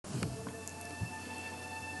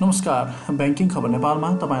नमस्कार, बैंकिङ खबर नेपालमा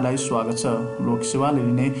तपाईलाई स्वागत छ। लोकसेवाले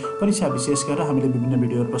लिने परीक्षा विशेष गरेर हामीले विभिन्न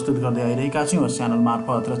भिडियोहरू प्रस्तुत गर्दै आइरहेका छौँ। च्यानल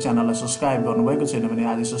मार्फत र च्यानललाई सब्स्क्राइब गर्नुभएको छैन भने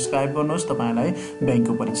आज सब्स्क्राइब गर्नुहोस्। तपाईलाई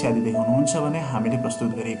बैंकको परीक्षा दिँदै हुनुहुन्छ भने हामीले प्रस्तुत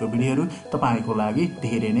गरेको भिडियोहरू तपाईको लागि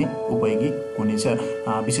धेरै नै उपयोगी हुनेछ।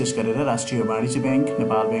 विशेष गरेर राष्ट्रिय वाणिज्य बैंक,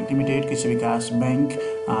 नेपाल बैंक लिमिटेड, कृषि विकास बैंक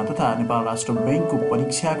तथा नेपाल राष्ट्र बैंकको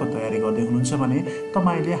परीक्षाको तयारी गर्दै हुनुहुन्छ भने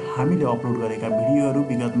तपाईले हामीले अपलोड गरेका भिडियोहरू,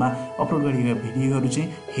 विगतमा अपलोड गरिएका भिडियोहरू चाहिँ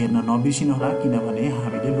हेर्न नबिर्सिनुहोला। किनभने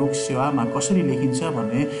हामीले लोकसेवामा कसरी लेखिन्छ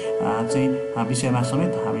भन्ने विषयमा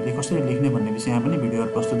समेत हामीले कसरी लेख्ने भन्ने विषयमा पनि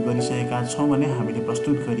भिडियोहरू प्रस्तुत गरिसकेका छौँ भने हामीले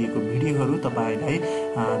प्रस्तुत गरिएको भिडियोहरू तपाईलाई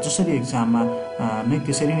जसरी एक्जाममा नै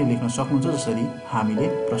त्यसरी नै लेख्न सक्नुहुन्छ जसरी हामीले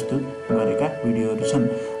प्रस्तुत गरेका भिडियोहरू छन्।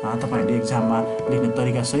 तपाईले एक्जाममा लेख्ने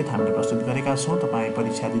तरिकासहित हामीले प्रस्तुत गरेका छौँ। तपाईँ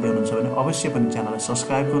परीक्षा दिँदै हुनुहुन्छ भने अवश्य पनि च्यानललाई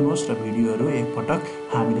सब्स्क्राइब गर्नुहोस् र भिडियोहरू एकपटक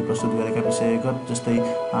हामीले प्रस्तुत गरेका विषयगत जस्तै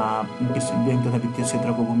बैंक तथा वित्तीय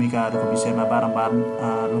क्षेत्रको भूमिकाहरूको विषयमा बारम्बार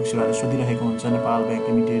लोकसेवाले सोधिरहेको हुन्छ। नेपाल बैंक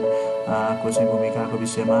लिमिटेड को चाहिँ भूमिकाको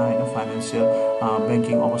विषयमा हैन, फाइनान्सियल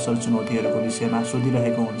बैंकिङ अवसर चुनौतीहरूको विषयमा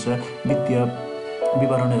सोधिरहेको हुन्छ। वित्तीय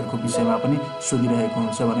विवरणहरूको विषयमा पनि सोधिरहेको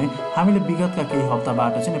हुन्छ भने हामीले विगतका केही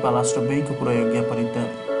हप्ताबाट चाहिँ नेपाल राष्ट्र बैंकको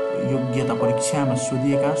योग्यता परीक्षामा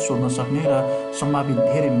सोध्न सक्ने र सम्भावित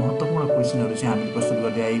धेरै महत्त्वपूर्ण क्वेशनहरू चाहिँ हामीले प्रस्तुत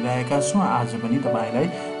गर्दै आइरहेका छौँ। आज पनि तपाईलाई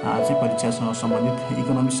चाहिँ परीक्षासँग सम्बन्धित,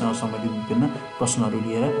 इकोनोमिक्ससँग सम्बन्धित विभिन्न प्रश्नहरू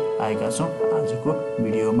लिएर आएका छौँ आजको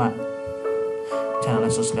भिडियोमा।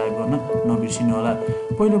 च्यानललाई सब्स्क्राइब गर्न नबिर्सिनुहोला।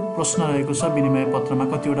 पहिलो प्रश्न रहेको छ, विनिमय पत्रमा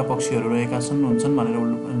कतिवटा पक्षहरू रहेका हुन्छन् भनेर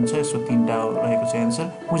हुन्छ। यसो 3टा रहेको छ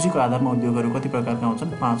एन्सर। पुँजीको आधारमा उद्योगहरू कति प्रकारका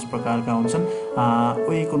हुन्छन्? 5 प्रकारका हुन्छन्।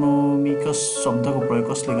 इकोनोमिक्स शब्दको प्रयोग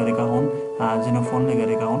कसले गरेका हुन्? जेनोफोनले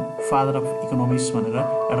गरेका हुन्। फादर अफ इकोनोमिक्स भनेर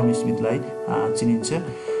एडम स्मिथलाई चिनिन्छ।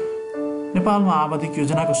 नेपालमा आवधिक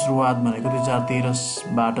योजनाको सुरुवात भनेको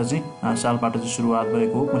 2013बाट चाहिँ सालबाट चाहिँ सुरुवात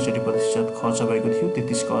भएको हो। 65% खर्च भएको थियो।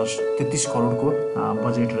 33 करोडको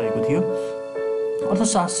बजेट रहेको थियो।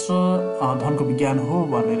 अर्थशास्त्र धनको विज्ञान हो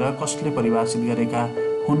भनेर कसले परिभाषित गरेका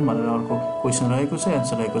हुन् भनेर अर्को क्वेसन रहेको छ।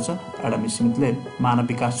 एन्सर रहेको छ एडम स्मिथले। मानव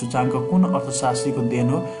विकास सूचाङ्क कुन अर्थशास्त्रीको देन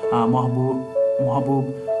हो?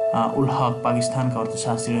 महबुब उल हक पाकिस्तानका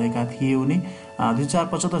अर्थशास्त्री रहेका थिए उनी।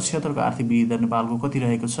 2075-76 को आर्थिक वृद्धि दर नेपालको कति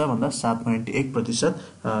रहेको छ भन्दा 7.1%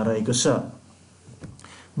 रहेको छ।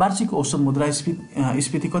 वार्षिक औसत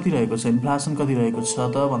मुद्रास्फीति कति रहेको छ? इन्फ्लेसन कति रहेको छ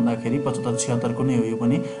त भन्दाखेरि 75-76 को नै हो। यो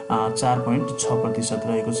पनि 4.6%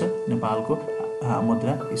 रहेको छ नेपालको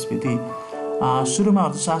मुद्रास्फीति। सुरुमा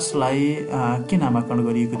अर्थशास्त्रलाई के नामाकरण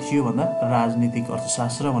गरिएको थियो भन्दा राजनीतिक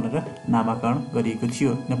अर्थशास्त्र भनेर नामाकरण गरिएको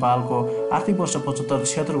थियो। नेपालको आर्थिक वर्ष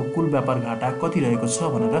 75-76 को कुल व्यापार घाटा कति रहेको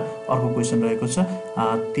छ भनेर अर्को क्वेसन रहेको छ।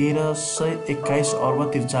 1321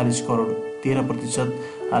 अर्ब 43 करोड, 13%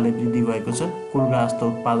 वृद्धि भएको छ। कुल राष्ट्र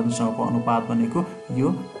उत्पादनसँगको अनुपात भनेको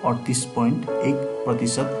यो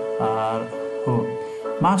 38.1% हो।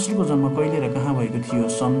 मार्सलको जन्म कहिले र कहाँ भएको थियो?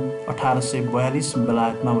 सन् 1842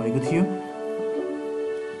 बेलायतमा भएको थियो।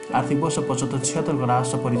 आर्थिक वर्ष 75-76 को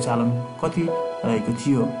राष्ट्र परिचालन कति रहेको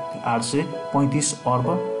थियो? 835 अर्ब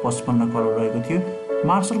 55 करोड रहेको थियो।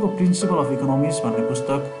 मार्सलको प्रिन्सिपल अफ इकोनोमिक्स भन्ने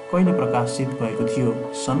पुस्तक कहिले प्रकाशित भएको थियो?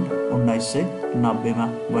 सन् 1990 मा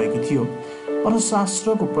भएको थियो।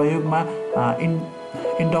 अर्थशास्त्रको प्रयोगमा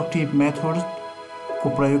इन्डक्टिभ मेथडको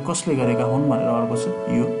प्रयोग कसले गरेका हुन् भनेर अर्को छ।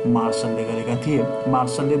 यो मार्सलले गरेका थिए।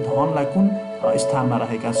 मार्सलले धनलाई कुन स्थानमा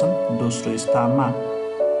राखेका छन्? दोस्रो स्थानमा।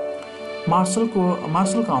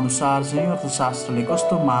 मार्सलका अनुसार चाहिँ अर्थशास्त्रले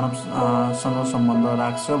कस्तो मानवसँग सम्बन्ध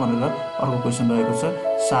राख्छ भनेर अर्को क्वेसन रहेको छ।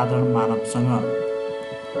 साधारण मानवसँग।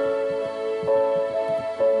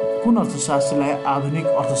 कुन अर्थशास्त्रीलाई आधुनिक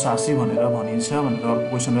अर्थशास्त्री भनेर भनिन्छ भनेर अर्को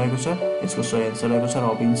क्वेसन रहेको छ। यसको सही एन्सर रहेको छ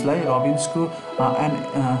रबिन्सलाई। रबिन्सको an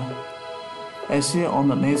essay on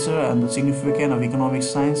the nature and the significance of economic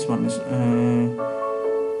science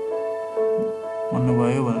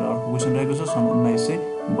भन्नुभयो भनेर अर्को क्वेसन रहेको छ। सन्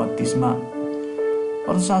 1932 मा।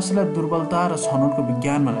 अर्थशास्त्रलाई दुर्बलता र छनौटको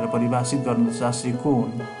विज्ञान भनेर परिभाषित गर्ने अर्थशास्त्री को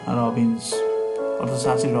हुन्? रबिन्स।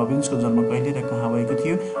 अर्थशास्त्री रबिन्सको जन्म कहिले र कहाँ भएको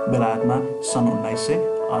थियो? बेलायतमा सन्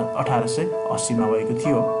 1880 मा भएको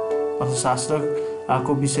थियो।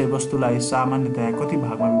 अर्थशास्त्रको विषयवस्तुलाई सामान्यतया कति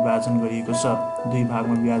भागमा विभाजन गरिएको छ? 2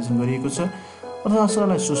 भागमा विभाजन गरिएको छ।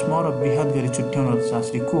 अर्थशास्त्रलाई सूक्ष्म र बृहत गरी छुट्याउने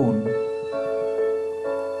अर्थशास्त्री को हुन्?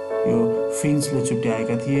 यो फिन्चले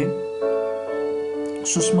छुट्याएका थिए।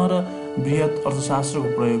 सूक्ष्म र बृहत अर्थशास्त्रको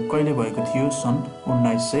प्रयोग कहिले भएको थियो? सन्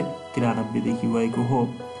 1993 देखि भएको हो।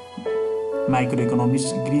 माइक्रो इकोनोमिक्स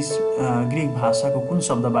ग्रीक भाषाको कुन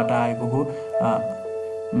शब्दबाट आएको हो?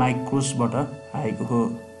 माइक्रोसबाट आएको हो।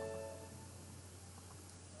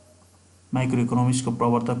 माइक्रो इकोनोमिक्सको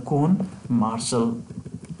प्रवर्तक को हुन्? मार्सल।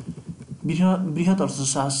 बृहत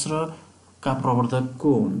अर्थशास्त्रका प्रवर्तक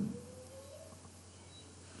को हुन्?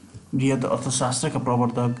 बृहत अर्थशास्त्रका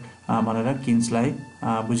प्रवर्तक भनेर किन्सलाई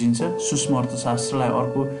बुझिन्छ। सूक्ष्म अर्थशास्त्रलाई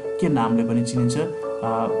अर्को के नामले पनि चिनिन्छ?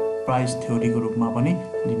 प्राइस थ्योरीको रूपमा पनि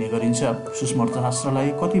लिने गरिन्छ। सूक्ष्म अर्थशास्त्रलाई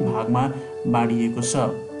कति भागमा बाँडिएको छ?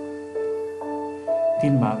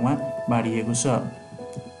 3 भागमा बाँडिएको छ।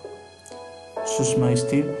 सूक्ष्म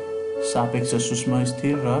स्थिर, सापेक्ष सूक्ष्म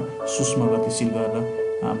स्थिर र सूक्ष्म गतिशील गरेर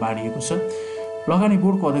बाँडिएको छ। लगानी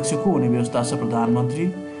बोर्डको अध्यक्ष को हुने व्यवस्था छ? प्रधानमन्त्री।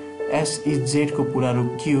 SEZ को पूरा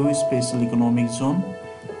रूप के हो? Special economic John.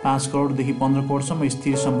 5 करोडदेखि 15 करोडसम्म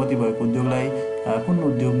स्थिर सम्पत्ति भएको उद्योगलाई कुन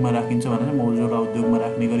उद्योगमा राखिन्छ भनेर मौजौला उद्योगमा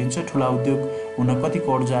राख्ने गरिन्छ। ठुला उद्योग हुन कति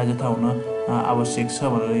करोड जायजथा हुन आवश्यक छ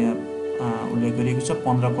भनेर यहाँ उल्लेख गरिएको छ।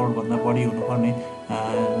 15 करोडभन्दा बढी हुनुपर्ने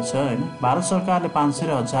छ हैन। भारत सरकारले 500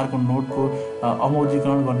 र 1000 को नोटको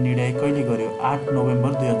अमौद्रीकरण गर्ने निर्णय कहिले गर्यो? 8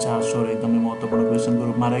 नोभेम्बर 2016। एकदमै महत्त्वपूर्ण क्वेशनको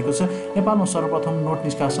रूपमा रहेको छ। नेपालमा सर्वप्रथम नोट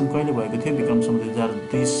निष्कासन कहिले भएको थियो? विक्रम सम्वत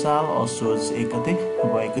 2003 साल असोज 1 गते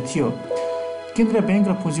भएको थियो। केन्द्रीय बैंक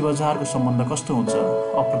र पुँजी बजारको सम्बन्ध कस्तो हुन्छ?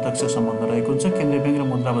 अप्रत्यक्ष सम्बन्ध रहेको हुन्छ। केन्द्रीय बैंक र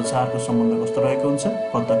मुद्रा बजारको सम्बन्ध कस्तो रहेको हुन्छ?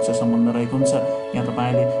 प्रत्यक्ष सम्बन्ध रहेको हुन्छ। यहाँ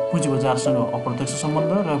तपाईले पुँजी बजारसँग अप्रत्यक्ष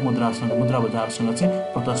सम्बन्ध र मुद्रा बजारसँग चाहिँ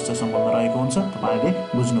प्रत्यक्ष सम्बन्ध रहेको हुन्छ, तपाईले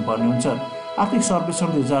बुझ्नुपर्ने हुन्छ। आर्थिक सर्वेक्षण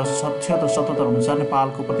 2076-77 अनुसार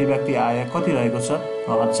नेपालको प्रति व्यक्ति आय कति रहेको छ?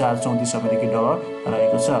 1034 अमेरिकी डलर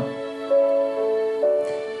रहेको छ।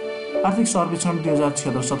 आर्थिक सर्वेक्षण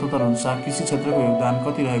 2076-77 अनुसार कृषि क्षेत्रको योगदान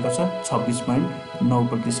कति रहेको छ?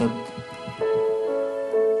 26.9%।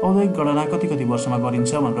 औद्योगिक गणना कति वर्षमा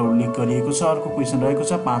गरिन्छ भनेर उल्लेख गरिएको छ। अर्को क्वेशन रहेको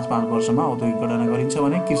छ 5-5 वर्षमा औद्योगिक गणना गरिन्छ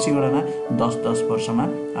भने कृषि गणना 10-10 वर्षमा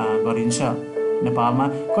गरिन्छ। नेपालमा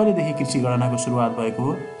कहिलेदेखि कृषि गणनाको सुरुवात भएको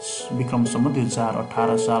हो? विक्रम सम्वत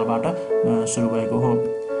 2018 सालबाट सुरु भएको हो।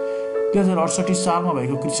 2068 सालमा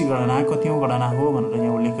भएको कृषि गणना कतिौं गणना हो भनेर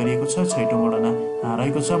यहाँ उल्लेख गरिएको छ? 6औं गणना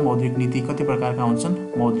रहेको छ। मौद्रिक नीति कति प्रकारका हुन्छन्?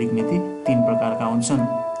 मौद्रिक नीति 3 प्रकारका हुन्छन्।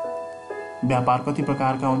 व्यापार कति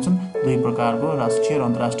प्रकारका हुन्छन्? 2 प्रकारको, राष्ट्रिय र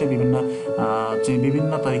अन्तर्राष्ट्रिय।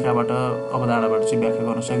 विभिन्न तरिकाबाट अवधारणाबाट चाहिँ व्याख्या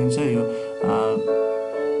गर्न सकिन्छ। यो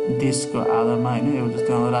देशको आधारमा हैन, यो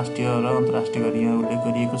जस्तै राष्ट्रिय र अन्तर्राष्ट्रिय गरी यहाँ उल्लेख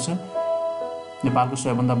गरिएको छ। नेपालको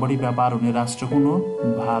सबैभन्दा बढी व्यापार हुने राष्ट्र कुन हो?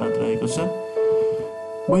 भारत रहेको छ।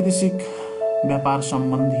 वैदेशिक व्यापार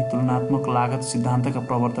सम्बन्धी तुलनात्मक लागत सिद्धान्तका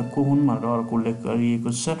प्रवर्तक को हुन् भनेर अर्को उल्लेख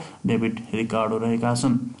गरिएको छ? डेभिड रिकार्डो रहेका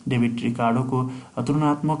छन्। डेभिड रिकार्डोको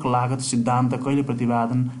तुलनात्मक लागत सिद्धान्त कहिले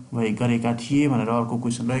प्रतिपादन गरेका थिए भनेर अर्को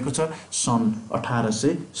क्वेशन रहेको छ? सन्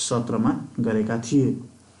 1817 मा गरेका थिए।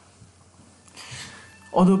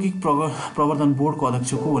 औद्योगिक प्रवर्धन बोर्डको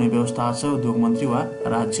अध्यक्ष को हुने व्यवस्था छ? उद्योग मन्त्री वा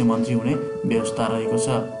राज्य मन्त्री हुने व्यवस्था रहेको छ।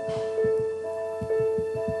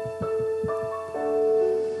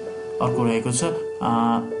 अर्को रहेको छ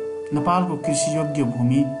नेपालको कृषि योग्य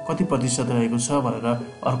भूमि कति प्रतिशत रहेको छ भनेर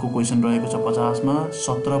अर्को क्वेशन रहेको छ। 50 मा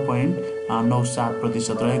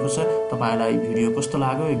 17.97% रहेको छ। तपाईलाई भिडियो कस्तो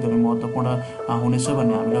लाग्यो? एकदमै महत्त्वपूर्ण हुनेछ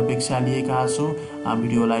भन्ने हामीले अपेक्षा लिएका छौं।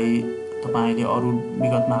 भिडियोलाई तपाईले अरु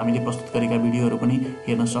विगतमा हामीले प्रस्तुत गरेका भिडियोहरू पनि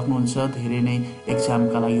हेर्न सक्नुहुन्छ। धेरै नै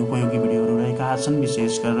एक्जामका लागि उपयोगी भिडियोहरू रहेका छन्।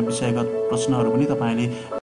 विशेष गरेर विषयगत प्रश्नहरू पनि तपाईले